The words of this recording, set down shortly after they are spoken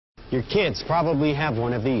Your kids probably have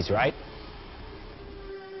one of these, right?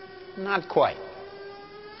 Not quite.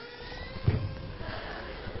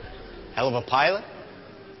 Hell of a pilot?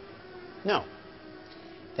 No.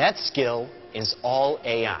 That skill is all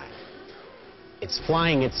AI. It's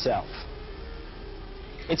flying itself.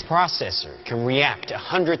 Its processor can react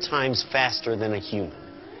 100 times faster than a human.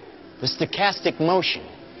 The stochastic motion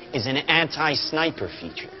is an anti-sniper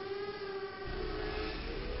feature.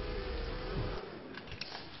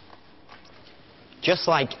 Just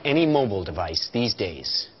like any mobile device these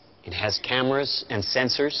days, it has cameras and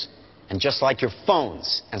sensors, and just like your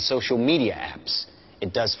phones and social media apps,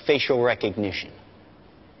 it does facial recognition.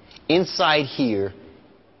 Inside here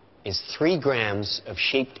is 3 grams of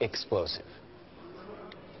shaped explosive.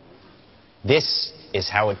 This is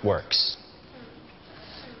how it works.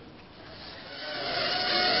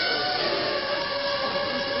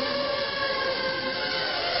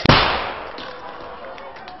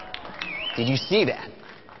 Did you see that?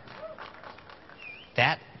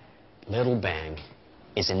 That little bang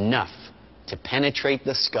is enough to penetrate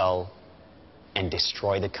the skull and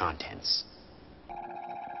destroy the contents.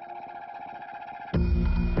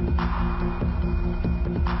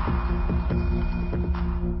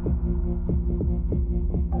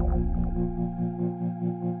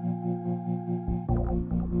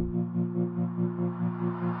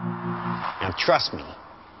 Now trust me,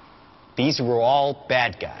 these were all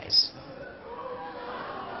bad guys.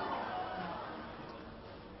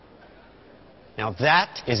 Now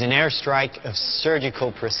that is an airstrike of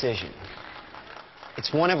surgical precision.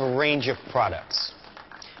 It's one of a range of products.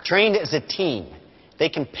 Trained as a team, they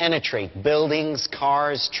can penetrate buildings,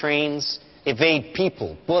 cars, trains, evade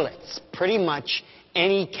people, bullets, pretty much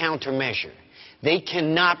any countermeasure. They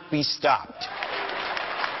cannot be stopped.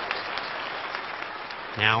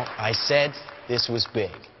 Now, I said this was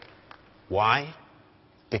big. Why?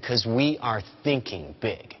 Because we are thinking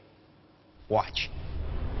big. Watch.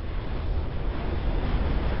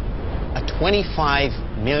 A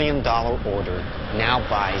 $25 million order now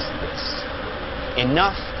buys this.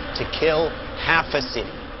 Enough to kill half a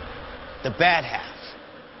city. The bad half.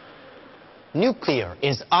 Nuclear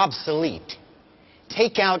is obsolete.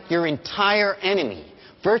 Take out your entire enemy,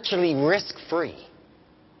 virtually risk-free.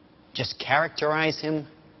 Just characterize him,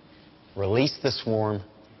 release the swarm,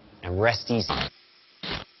 and rest easy.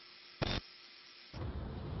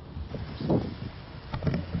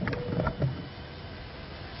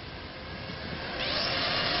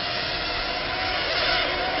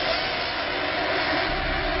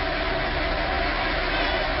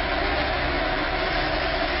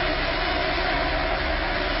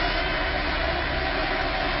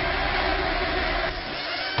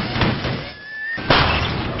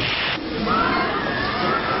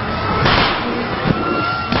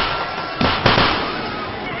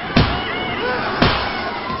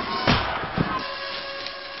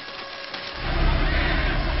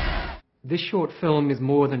 This short film is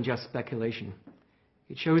more than just speculation.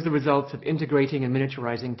 It shows the results of integrating and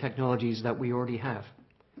miniaturizing technologies that we already have.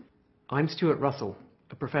 I'm Stuart Russell,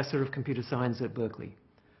 a professor of computer science at Berkeley.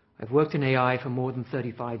 I've worked in AI for more than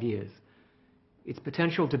 35 years. Its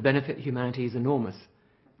potential to benefit humanity is enormous,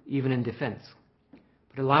 even in defense.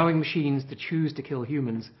 But allowing machines to choose to kill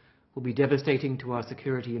humans will be devastating to our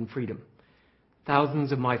security and freedom.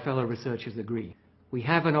 Thousands of my fellow researchers agree. We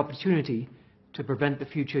have an opportunity to prevent the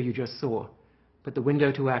future you just saw, but the window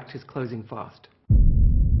to act is closing fast.